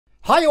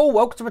Hi all,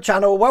 welcome to my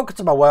channel, welcome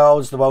to my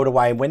worlds, the world of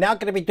Wayne. We're now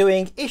going to be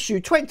doing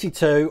issue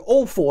 22,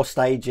 all 4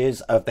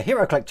 stages of the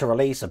Hero Collector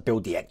release of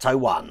Build the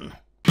Ecto-1.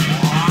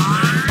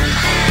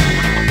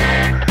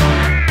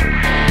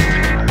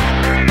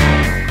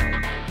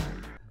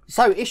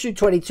 So issue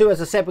 22,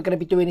 as I said, we're going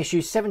to be doing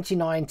issues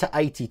 79 to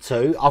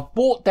 82. I've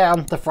brought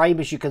down the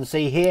frame, as you can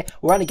see here.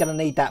 We're only going to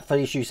need that for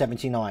issue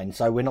 79,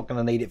 so we're not going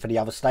to need it for the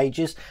other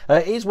stages.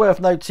 It is worth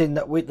noting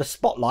that with the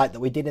spotlight that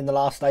we did in the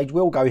last stage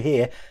will go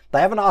here. They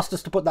haven't asked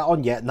us to put that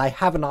on yet, and they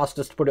haven't asked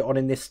us to put it on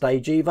in this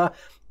stage either.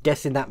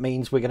 Guessing that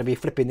means we're going to be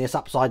flipping this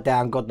upside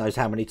down God knows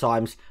how many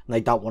times, and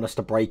they don't want us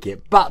to break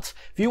it. But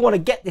if you want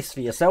to get this for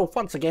yourself,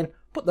 once again,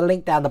 put the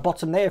link down the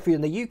bottom there. If you're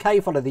in the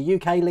UK, follow the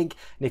UK link,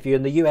 and if you're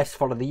in the US,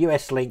 follow the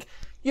US link.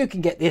 You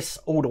can get this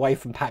all the way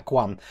from pack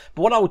 1.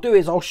 But what I'll do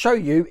is I'll show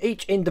you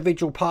each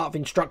individual part of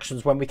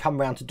instructions when we come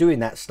around to doing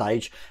that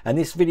stage, and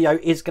this video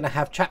is going to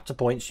have chapter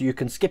points, so you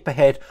can skip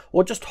ahead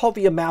or just hover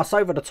your mouse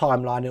over the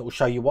timeline and it will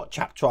show you what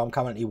chapter I'm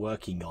currently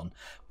working on.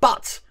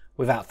 But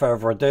without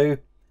further ado,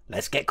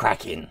 let's get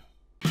cracking.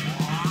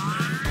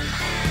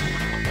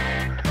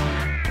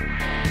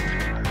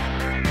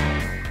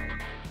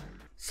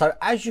 So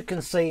as you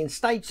can see in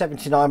stage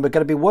 79, we're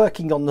going to be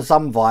working on the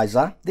sun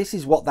visor. This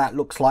is what that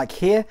looks like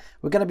here.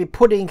 We're going to be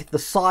putting the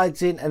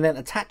sides in and then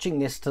attaching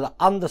this to the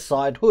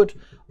underside hood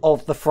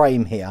of the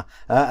frame here.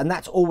 And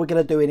that's all we're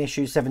going to do in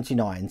issue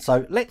 79.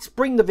 So let's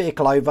bring the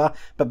vehicle over.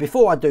 But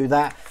before I do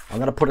that, I'm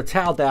going to put a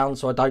towel down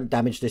so I don't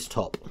damage this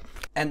top.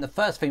 And the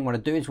first thing we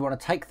want to do is we want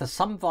to take the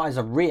sun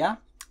visor rear.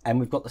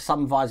 And we've got the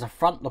sun visor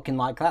front looking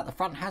like that. The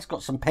front has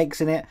got some pegs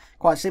in it.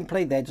 Quite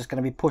simply, they're just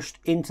going to be pushed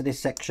into this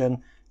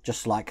section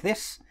just like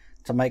this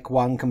to make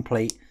one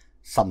complete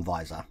sun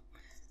visor.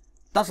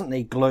 Doesn't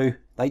need glue.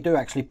 They do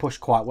actually push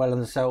quite well on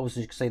themselves.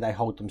 As you can see, they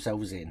hold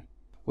themselves in.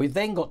 We've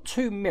then got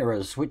 2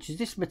 mirrors, which is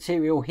this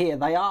material here.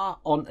 They are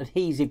on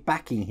adhesive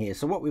backing here.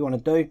 So what we want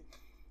to do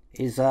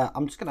is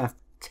I'm just going to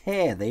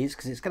tear these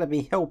because it's going to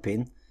be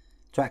helping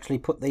to actually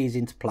put these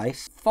into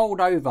place.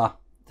 Fold over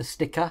the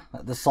sticker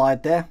at the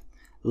side there,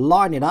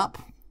 line it up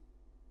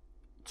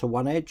to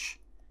one edge,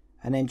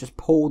 and then just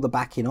pull the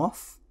backing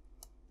off,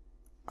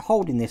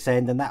 holding this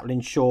end, and that will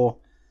ensure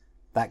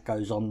that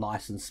goes on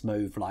nice and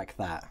smooth like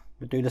that.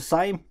 We'll do the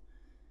same.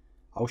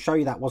 I'll show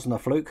you that wasn't a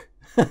fluke.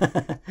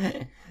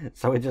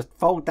 So we just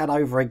fold that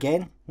over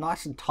again,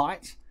 nice and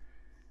tight.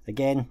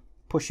 Again,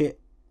 push it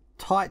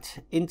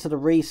tight into the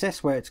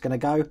recess where it's going to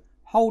go.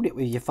 Hold it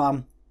with your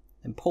thumb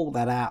and pull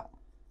that out.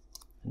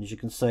 And as you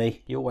can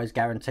see, you're always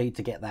guaranteed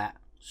to get that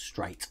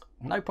straight.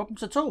 No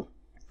problems at all.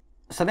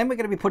 So then we're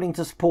going to be putting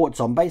the supports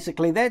on.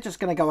 Basically, they're just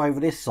going to go over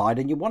this side,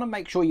 and you want to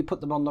make sure you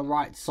put them on the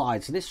right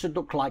side. So this should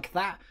look like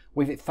that,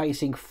 with it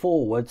facing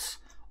forwards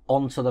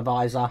onto the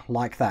visor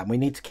like that. And we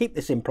need to keep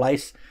this in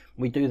place.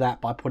 We do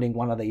that by putting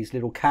one of these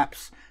little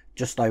caps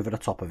just over the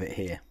top of it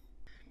here.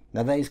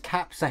 Now these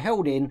caps are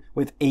held in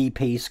with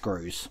EP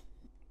screws.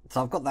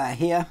 So I've got that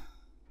here,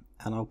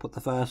 and I'll put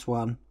the first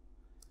one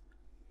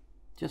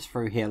just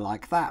through here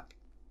like that.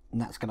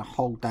 And that's going to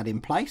hold that in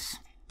place.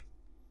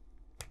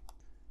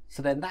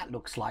 So then that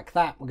looks like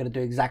that. We're going to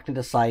do exactly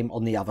the same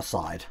on the other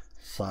side.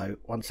 So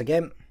once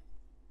again,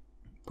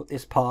 put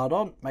this part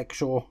on, make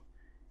sure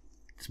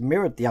it's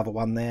mirrored the other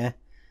one there.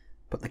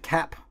 Put the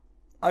cap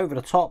over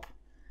the top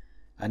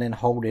and then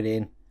hold it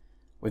in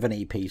with an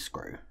EP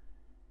screw.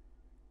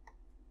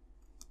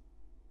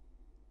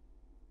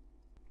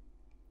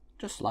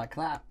 Just like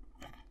that.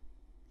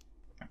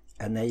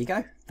 And there you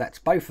go. That's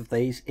both of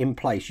these in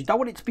place. You don't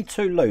want it to be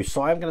too loose,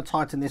 so I'm going to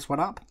tighten this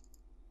one up.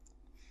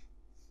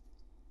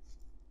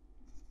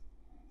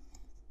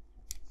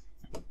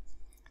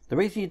 The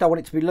reason you don't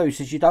want it to be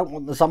loose is you don't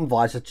want the sun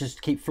visor just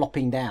to keep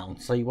flopping down.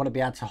 So you want to be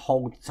able to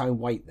hold its own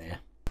weight there.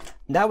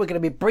 Now we're going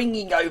to be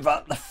bringing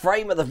over the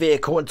frame of the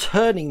vehicle and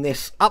turning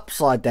this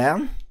upside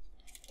down.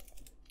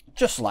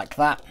 Just like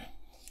that.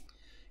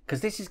 Because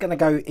this is going to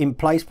go in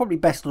place, probably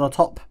best on the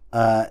top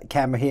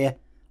camera here,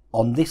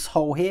 on this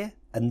hole here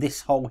and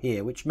this hole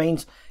here. Which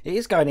means it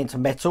is going into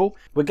metal.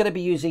 We're going to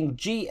be using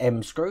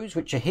GM screws,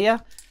 which are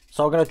here.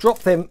 So I'm going to drop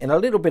them in a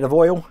little bit of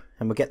oil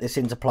and we'll get this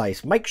into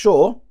place. Make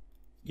sure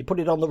you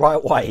put it on the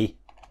right way.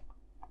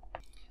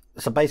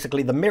 So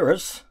basically the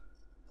mirrors,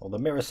 or the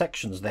mirror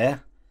sections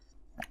there,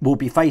 will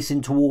be facing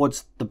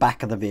towards the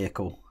back of the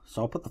vehicle.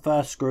 So I'll put the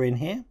first screw in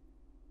here.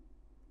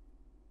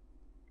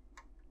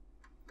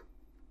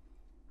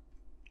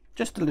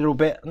 Just a little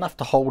bit, enough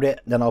to hold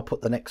it. Then I'll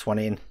put the next one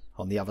in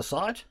on the other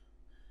side.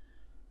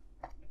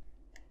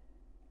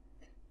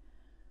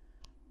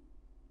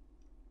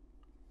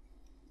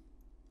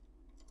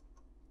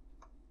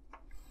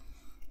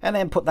 And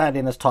then put that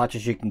in as tight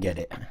as you can get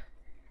it.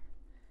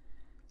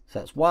 So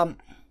that's one.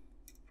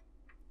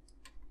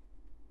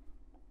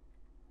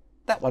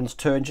 That one's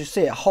 2, and you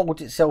see it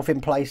holds itself in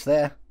place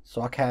there,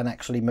 so I can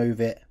actually move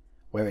it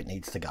where it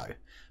needs to go.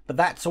 But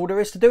that's all there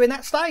is to do in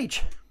that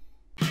stage.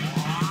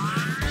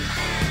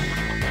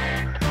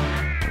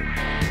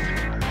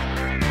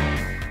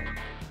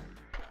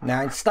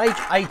 Now in stage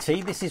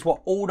 80, this is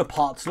what all the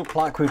parts look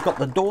like. We've got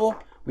the door,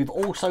 we've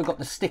also got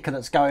the sticker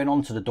that's going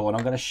onto the door, and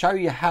I'm going to show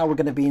you how we're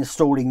going to be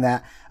installing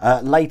that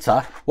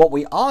later. What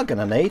we are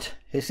going to need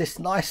is this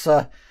nice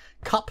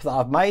cup that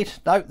I've made.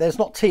 No, there's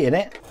not tea in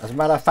it. As a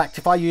matter of fact,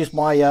 if I use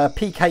my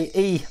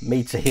PKE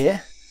meter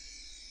here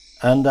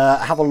and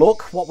have a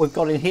look, what we've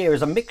got in here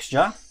is a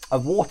mixture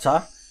of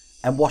water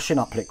and washing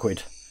up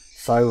liquid.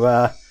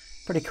 So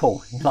pretty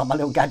cool. Like my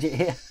little gadget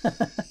here.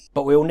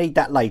 But we'll need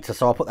that later,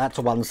 so I'll put that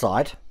to one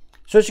side.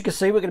 So as you can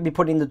see, we're going to be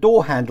putting the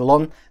door handle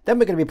on, then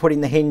we're going to be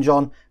putting the hinge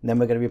on, and then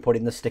we're going to be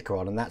putting the sticker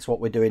on, and that's what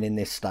we're doing in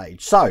this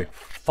stage. So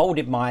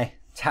folded my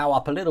towel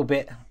up a little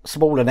bit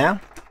smaller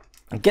now,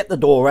 and get the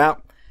door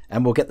out,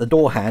 and we'll get the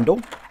door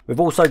handle. We've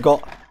also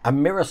got a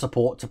mirror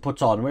support to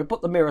put on. We'll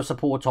put the mirror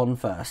support on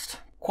first.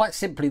 Quite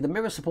simply, the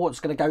mirror support is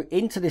going to go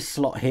into this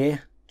slot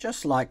here,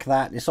 just like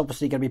that. It's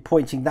obviously going to be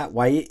pointing that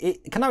way.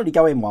 It can only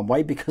go in one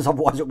way because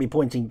otherwise it'll be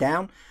pointing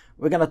down.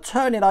 We're going to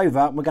turn it over,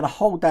 and we're going to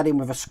hold that in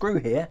with a screw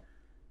here,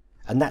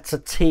 and that's a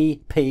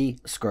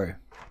TP screw.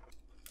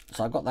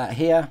 So I've got that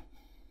here,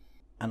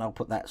 and I'll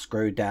put that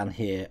screw down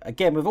here.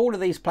 Again, with all of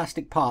these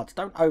plastic parts,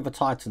 don't over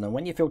tighten them.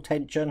 When you feel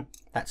tension,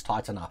 that's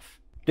tight enough.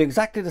 Do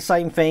exactly the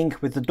same thing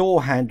with the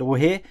door handle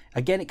here.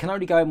 Again, it can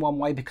only go in one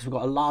way because we've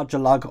got a larger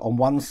lug on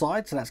one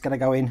side, so that's going to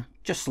go in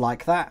just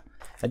like that.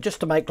 And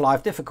just to make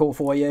life difficult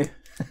for you,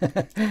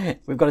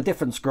 we've got a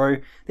different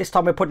screw. This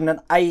time we're putting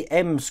an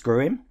AM screw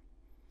in.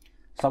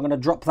 So I'm going to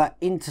drop that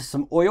into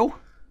some oil,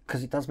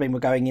 because it does mean we're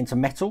going into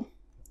metal.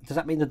 Does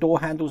that mean the door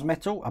handle's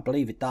metal? I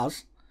believe it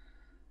does.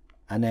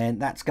 And then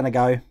that's going to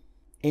go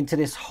into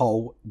this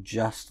hole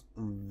just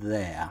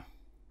there.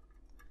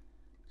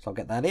 So I'll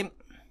get that in.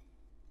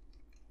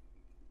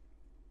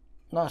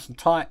 Nice and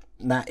tight.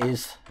 And that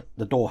is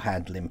the door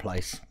handle in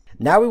place.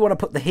 Now we want to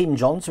put the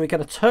hinge on, so we're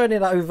going to turn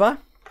it over.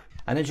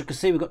 And as you can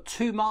see, we've got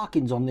two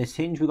markings on this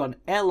hinge. We've got an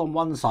L on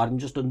one side and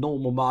just a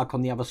normal mark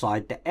on the other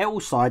side. The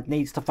L side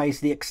needs to face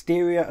the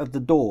exterior of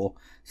the door.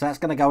 So that's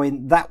going to go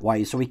in that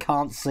way, so we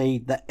can't see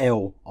the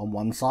L on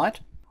one side.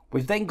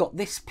 We've then got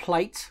this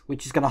plate,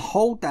 which is going to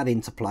hold that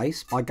into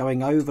place by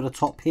going over the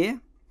top here.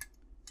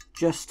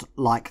 Just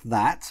like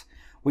that.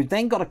 We've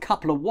then got a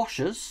couple of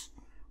washers,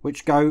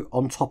 which go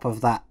on top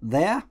of that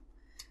there.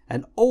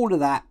 And all of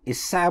that is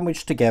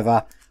sandwiched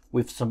together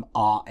with some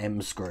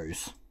RM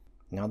screws.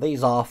 Now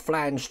these are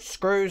flanged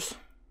screws,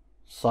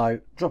 so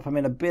drop them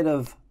in a bit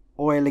of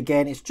oil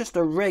again. It's just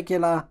a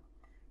regular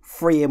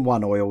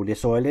 3-in-1 oil,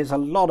 this oil is. A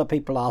lot of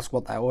people ask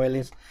what that oil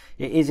is.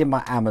 It is in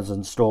my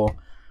Amazon store,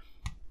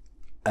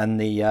 and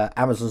the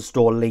Amazon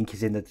store link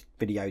is in the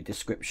video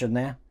description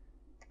there.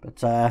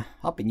 But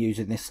I've been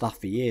using this stuff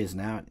for years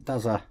now. It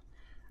does a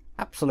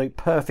absolute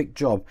perfect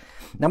job.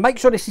 Now make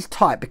sure this is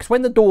tight, because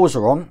when the doors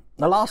are on,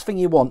 the last thing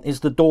you want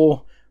is the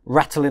door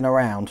rattling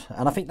around,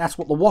 and I think that's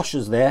what the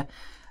washers there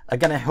are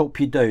going to help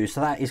you do.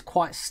 So that is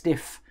quite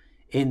stiff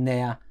in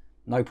there,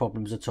 no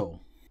problems at all.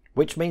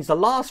 Which means the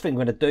last thing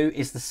we're going to do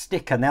is the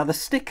sticker. Now the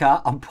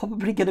sticker I'm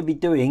probably going to be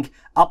doing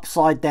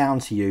upside down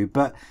to you,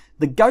 but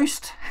the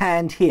ghost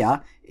hand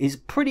here is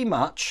pretty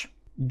much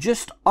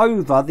just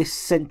over this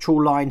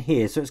central line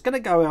here. So it's going to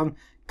go on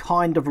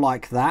kind of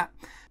like that.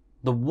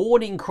 The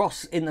warning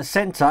cross in the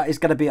center is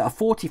going to be at a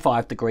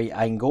 45-degree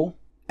angle,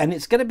 and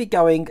it's going to be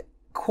going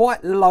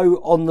quite low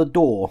on the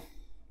door.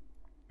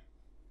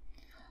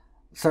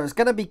 So it's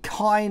going to be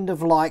kind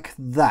of like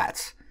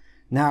that.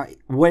 Now,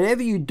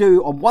 whatever you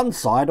do on one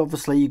side,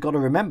 obviously you've got to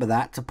remember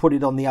that to put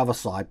it on the other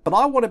side. But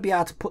I want to be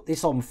able to put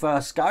this on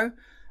first go.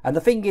 And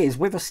the thing is,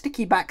 with a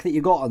sticky back that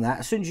you got on that,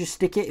 as soon as you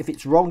stick it, if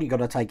it's wrong, you've got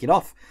to take it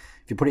off.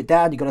 If you put it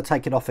down, you've got to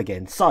take it off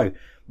again. So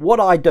what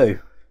I do,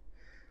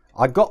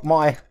 I got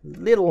my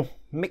little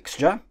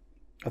mixture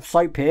of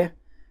soap here,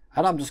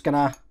 and I'm just going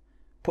to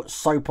put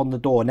soap on the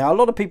door. Now, a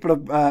lot of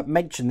people have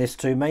mentioned this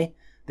to me,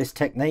 this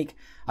technique.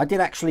 I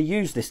did actually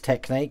use this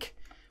technique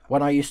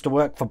when I used to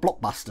work for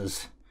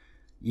Blockbusters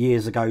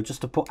years ago,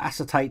 just to put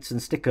acetates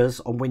and stickers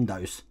on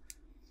windows.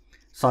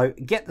 So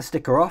get the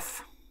sticker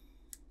off.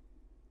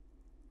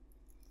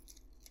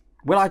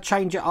 Will I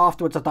change it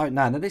afterwards? I don't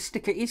know. Now this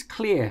sticker is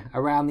clear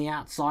around the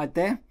outside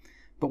there,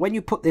 but when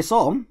you put this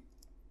on,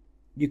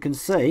 you can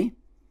see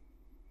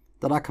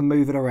that I can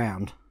move it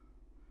around.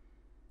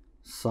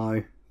 So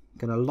I'm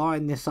going to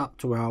line this up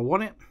to where I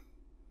want it.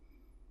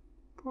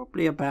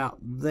 Probably about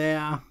there,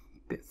 a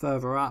bit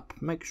further up.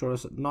 Make sure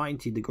it's at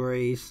 90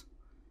 degrees.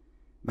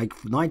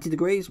 Make 90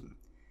 degrees.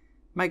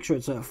 Make sure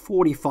it's at a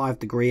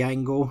 45-degree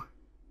angle.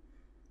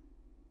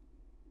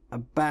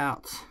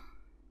 About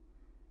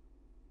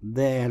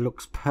there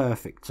looks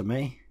perfect to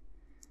me.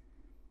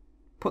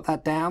 Put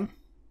that down,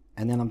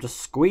 and then I'm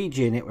just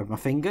squeegeeing it with my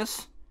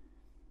fingers.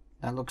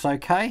 That looks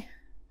okay.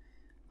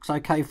 Looks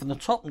okay from the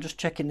top. I'm just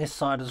checking this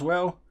side as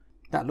well.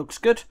 That looks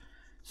good.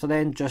 So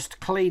then just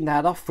clean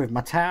that off with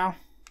my towel.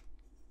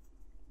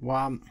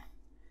 1,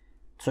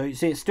 2. You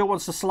see it still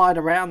wants to slide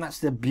around. That's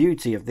the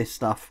beauty of this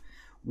stuff.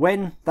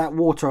 When that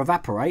water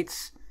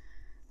evaporates,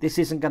 this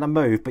isn't going to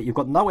move, but you've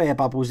got no air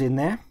bubbles in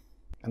there.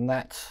 And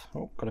that's,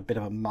 oh, got a bit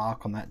of a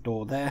mark on that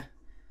door there.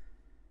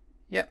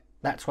 Yep,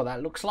 that's what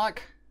that looks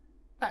like.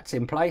 That's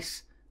in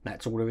place.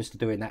 That's all there is to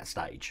do in that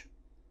stage.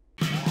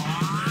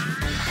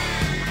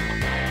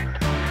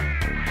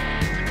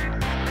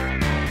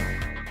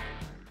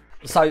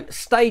 So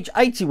stage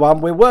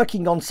 81, we're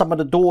working on some of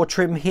the door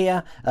trim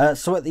here.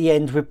 So at the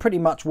end, we're pretty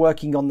much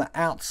working on the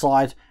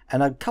outside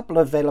and a couple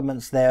of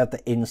elements there at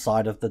the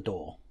inside of the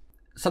door.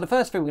 So the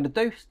first thing we're going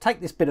to do is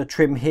take this bit of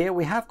trim here.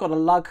 We have got a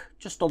lug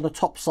just on the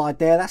top side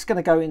there. That's going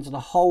to go into the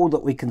hole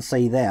that we can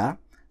see there.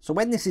 So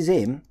when this is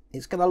in,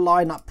 it's going to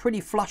line up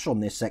pretty flush on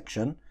this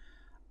section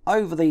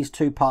over these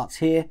two parts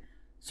here.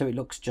 So it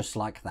looks just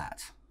like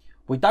that.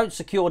 We don't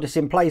secure this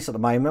in place at the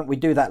moment. We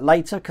do that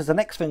later because the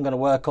next thing I'm going to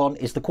work on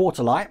is the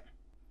quarter light.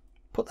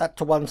 Put that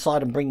to one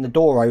side and bring the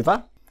door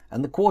over.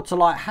 And the quarter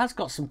light has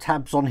got some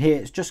tabs on here.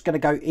 It's just going to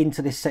go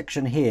into this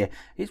section here.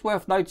 It's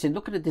worth noticing,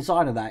 look at the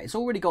design of that. It's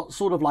already got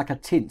sort of like a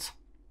tint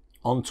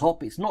on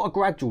top. It's not a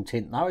gradual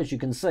tint though, as you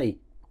can see.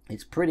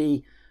 It's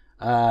pretty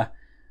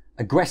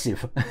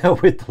aggressive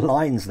with the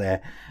lines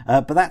there.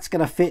 But that's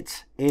going to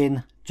fit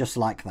in just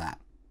like that.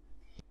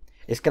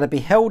 It's going to be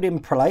held in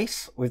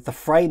place with the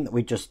frame that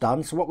we just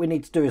done. So what we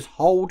need to do is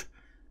hold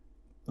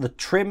the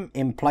trim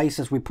in place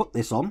as we put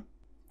this on.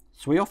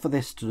 So we offer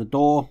this to the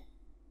door,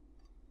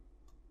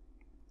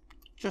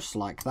 just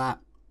like that,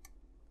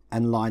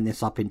 and line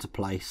this up into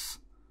place,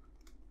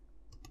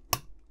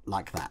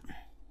 like that.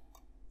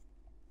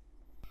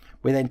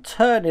 We then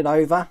turn it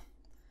over,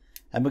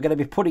 and we're going to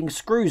be putting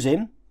screws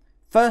in.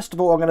 First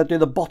of all, I'm going to do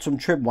the bottom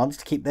trim ones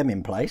to keep them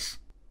in place,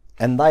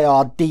 and they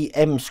are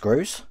DM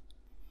screws,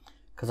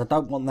 because I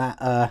don't want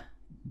that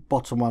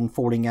bottom one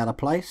falling out of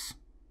place.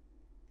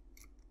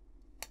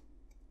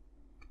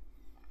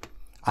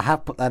 I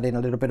have put that in a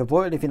little bit of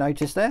oil if you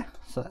notice there.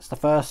 So that's the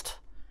first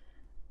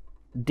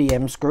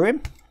DM screw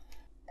in.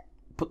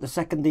 Put the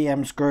second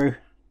DM screw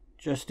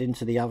just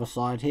into the other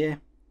side here.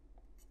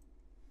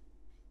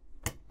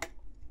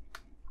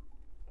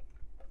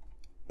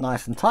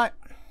 Nice and tight.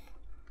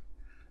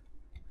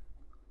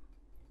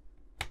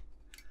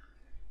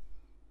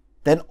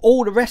 Then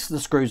all the rest of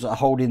the screws that are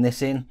holding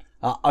this in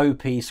are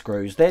OP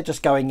screws. They're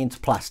just going into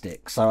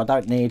plastic, so I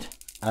don't need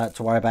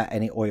to worry about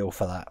any oil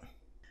for that.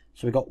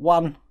 So we've got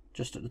one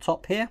just at the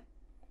top here,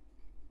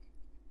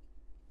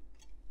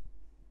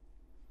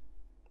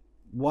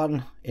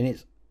 one in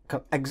its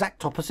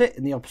exact opposite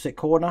in the opposite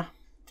corner,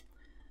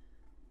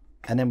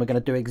 and then we're going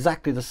to do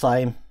exactly the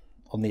same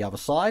on the other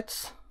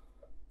sides.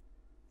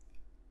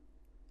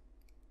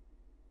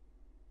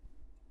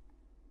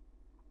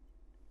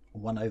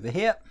 One over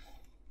here,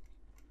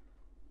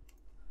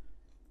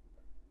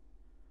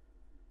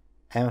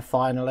 and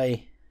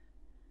finally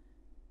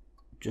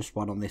just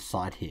one on this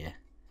side here.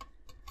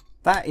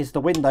 That is the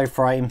window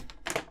frame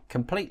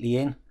completely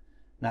in.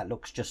 That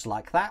looks just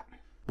like that.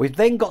 We've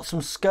then got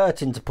some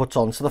skirting to put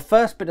on. So the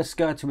first bit of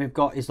skirting we've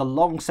got is a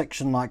long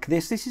section like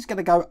this. This is going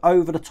to go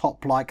over the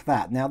top like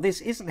that. Now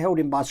this isn't held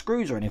in by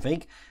screws or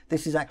anything.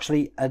 This is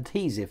actually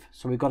adhesive.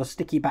 So we've got a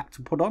sticky back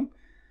to put on.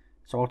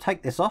 So I'll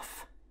take this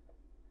off.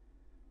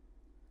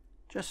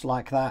 Just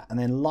like that. And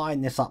then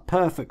line this up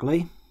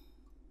perfectly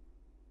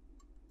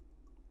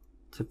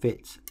to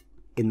fit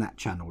in that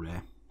channel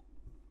there.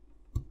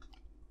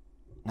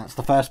 That's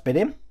the first bit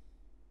in.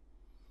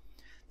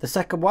 The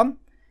second one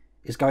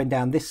is going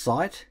down this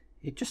side.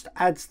 It just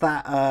adds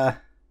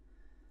that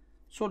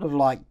sort of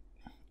like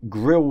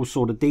grill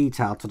sort of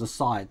detail to the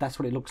side. That's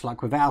what it looks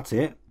like without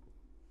it.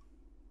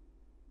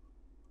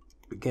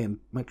 Again,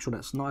 make sure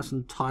that's nice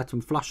and tight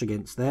and flush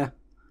against there.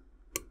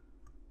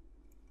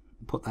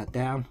 Put that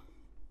down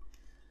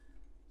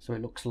so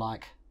it looks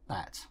like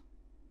that.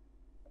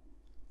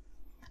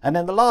 And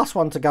then the last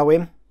one to go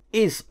in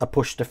is a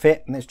push to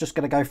fit, and it's just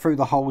going to go through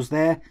the holes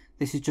there.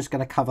 This is just going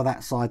to cover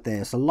that side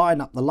there. So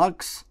line up the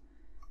lugs,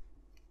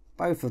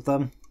 both of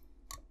them,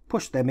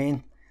 push them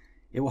in,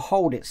 it will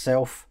hold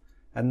itself,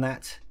 and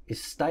that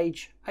is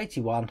stage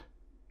 81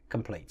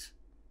 complete.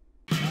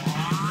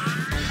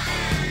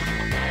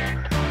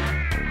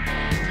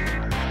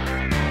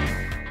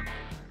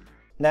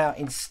 Now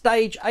in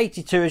stage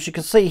 82, as you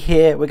can see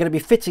here, we're going to be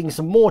fitting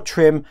some more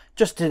trim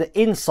just to the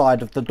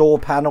inside of the door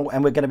panel,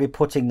 and we're going to be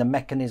putting the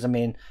mechanism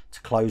in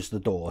to close the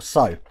door.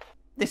 So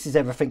this is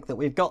everything that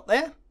we've got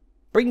there.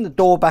 Bring the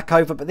door back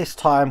over, but this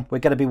time we're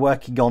going to be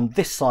working on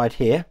this side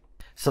here.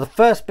 So the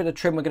first bit of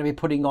trim we're going to be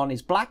putting on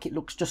is black. It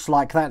looks just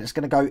like that. It's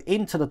going to go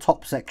into the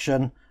top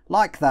section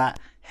like that,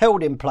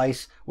 held in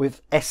place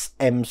with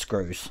SM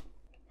screws.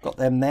 Got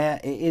them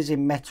there. It is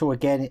in metal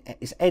again.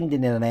 It's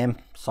ending in an M,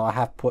 so I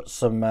have put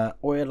some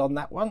oil on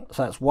that one.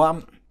 So that's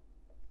one.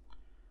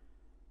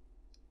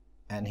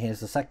 And here's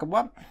the second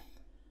one.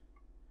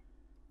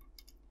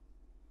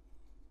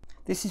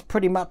 This is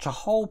pretty much a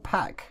whole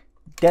pack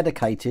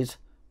dedicated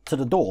to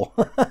the door.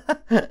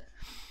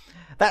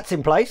 That's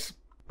in place.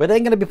 We're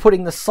then going to be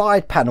putting the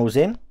side panels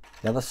in.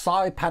 Now the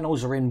side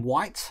panels are in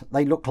white.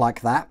 They look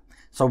like that.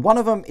 So one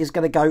of them is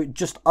going to go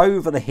just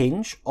over the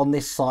hinge on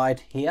this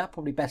side here,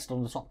 probably best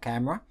on the top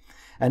camera.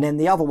 And then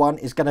the other one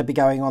is going to be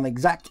going on the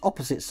exact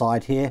opposite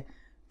side here,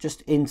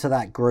 just into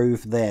that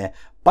groove there.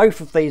 Both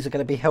of these are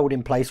going to be held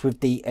in place with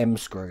DM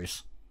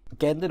screws.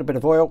 Again, a little bit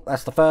of oil.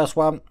 That's the first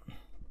one.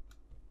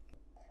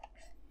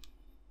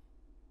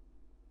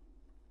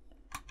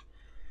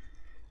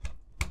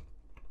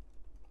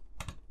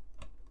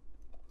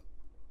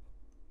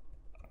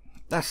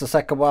 That's the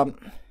second one.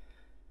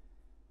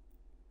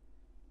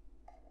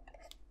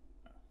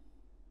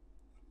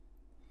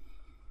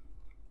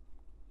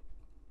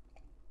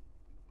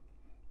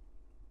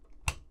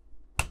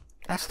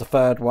 That's the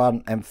third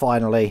one. And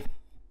finally,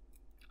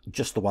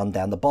 just the one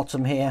down the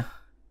bottom here.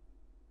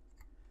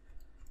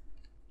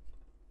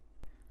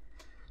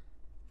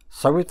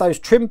 So with those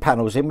trim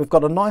panels in, we've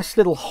got a nice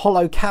little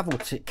hollow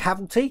cavity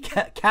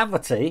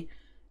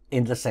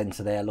in the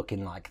center there,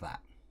 looking like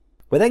that.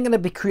 We're then going to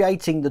be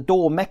creating the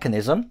door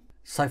mechanism.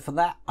 So for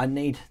that, I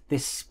need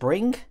this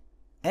spring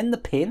and the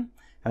pin.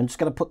 I'm just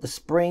going to put the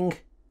spring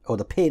or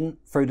the pin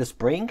through the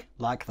spring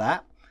like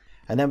that.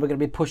 And then we're going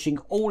to be pushing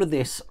all of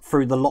this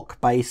through the lock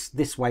base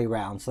this way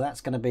round. So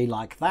that's going to be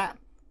like that.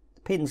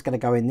 The pin's going to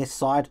go in this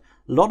side.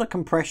 A lot of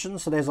compression,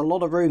 so there's a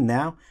lot of room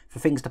now for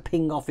things to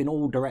ping off in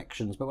all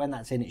directions. But when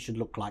that's in, it should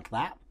look like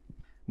that.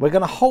 We're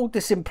going to hold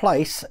this in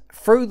place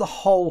through the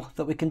hole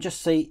that we can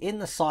just see in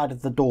the side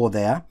of the door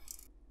there.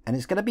 And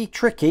it's going to be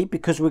tricky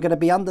because we're going to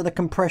be under the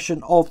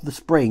compression of the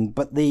spring.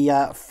 But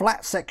the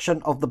flat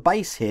section of the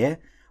base here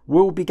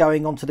will be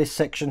going onto this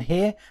section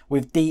here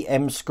with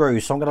DM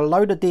screws. So I'm going to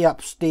load a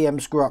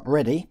DM screw up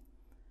ready.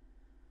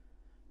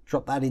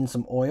 Drop that in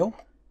some oil.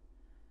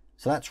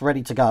 So that's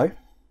ready to go.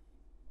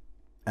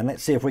 And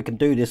let's see if we can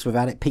do this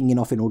without it pinging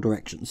off in all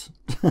directions.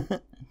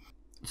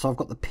 So I've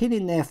got the pin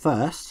in there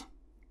first.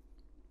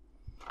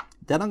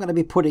 Then I'm going to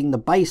be putting the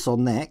base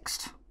on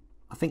next.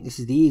 I think this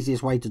is the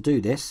easiest way to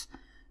do this.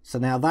 So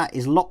now that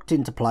is locked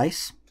into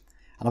place.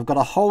 And I've got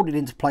to hold it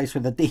into place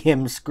with a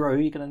DM screw.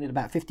 You're going to need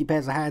about 50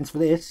 pairs of hands for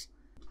this.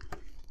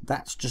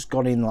 That's just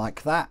gone in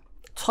like that.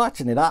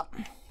 Tighten it up.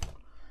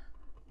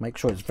 Make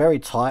sure it's very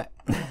tight.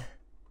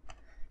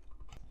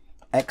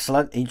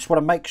 Excellent. You just want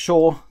to make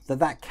sure that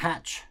that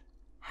catch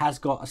has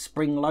got a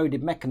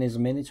spring-loaded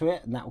mechanism into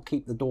it, and that will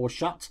keep the door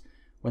shut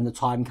when the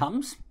time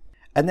comes.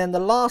 And then the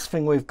last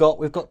thing we've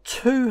got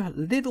two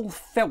little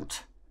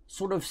felt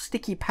sort of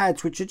sticky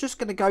pads which are just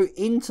going to go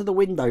into the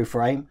window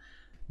frame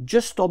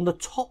just on the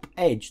top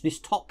edge, this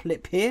top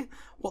lip here.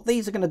 What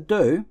these are going to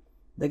do,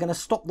 they're going to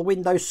stop the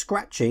window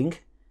scratching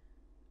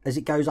as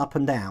it goes up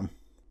and down.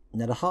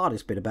 Now the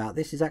hardest bit about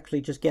this is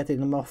actually just getting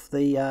them off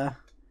the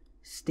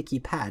sticky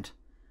pad.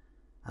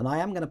 And I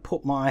am going to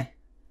put my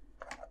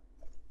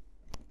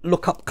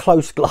look up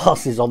close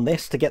glasses on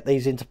this to get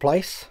these into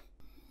place.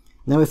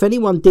 Now if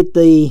anyone did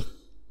the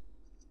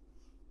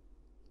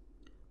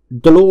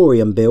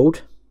DeLorean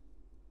build,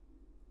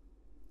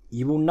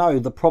 you will know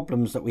the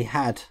problems that we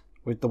had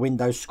with the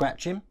windows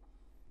scratching.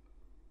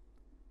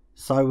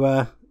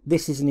 So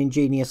this is an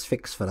ingenious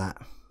fix for that.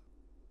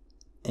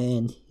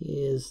 And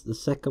here's the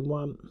second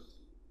one.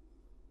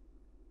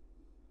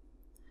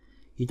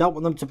 You don't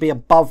want them to be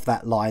above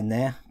that line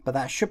there, but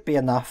that should be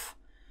enough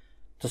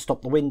to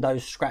stop the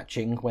windows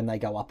scratching when they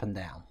go up and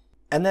down.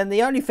 And then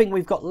the only thing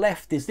we've got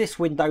left is this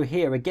window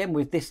here, again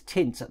with this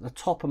tint at the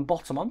top and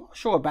bottom. I'm not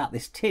sure about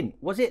this tint.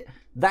 Was it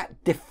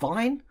that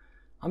define?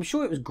 I'm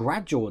sure it was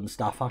gradual and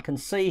stuff. I can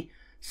see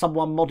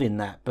someone modding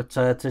that, but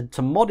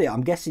to mod it,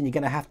 I'm guessing you're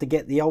going to have to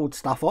get the old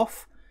stuff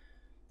off.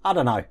 I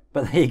don't know,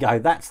 but there you go,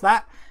 that's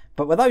that.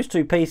 But with those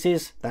two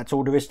pieces, that's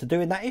all there is to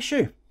do in that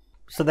issue.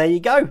 So there you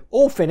go,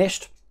 all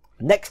finished.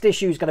 Next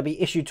issue is going to be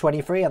issue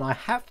 23, and I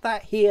have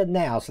that here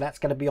now, so that's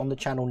going to be on the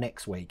channel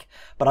next week.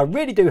 But I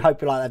really do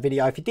hope you like that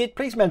video. If you did,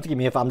 please remember to give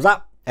me a thumbs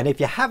up, and if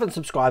you haven't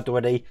subscribed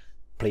already,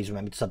 please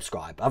remember to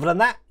subscribe. Other than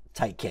that,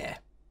 take care.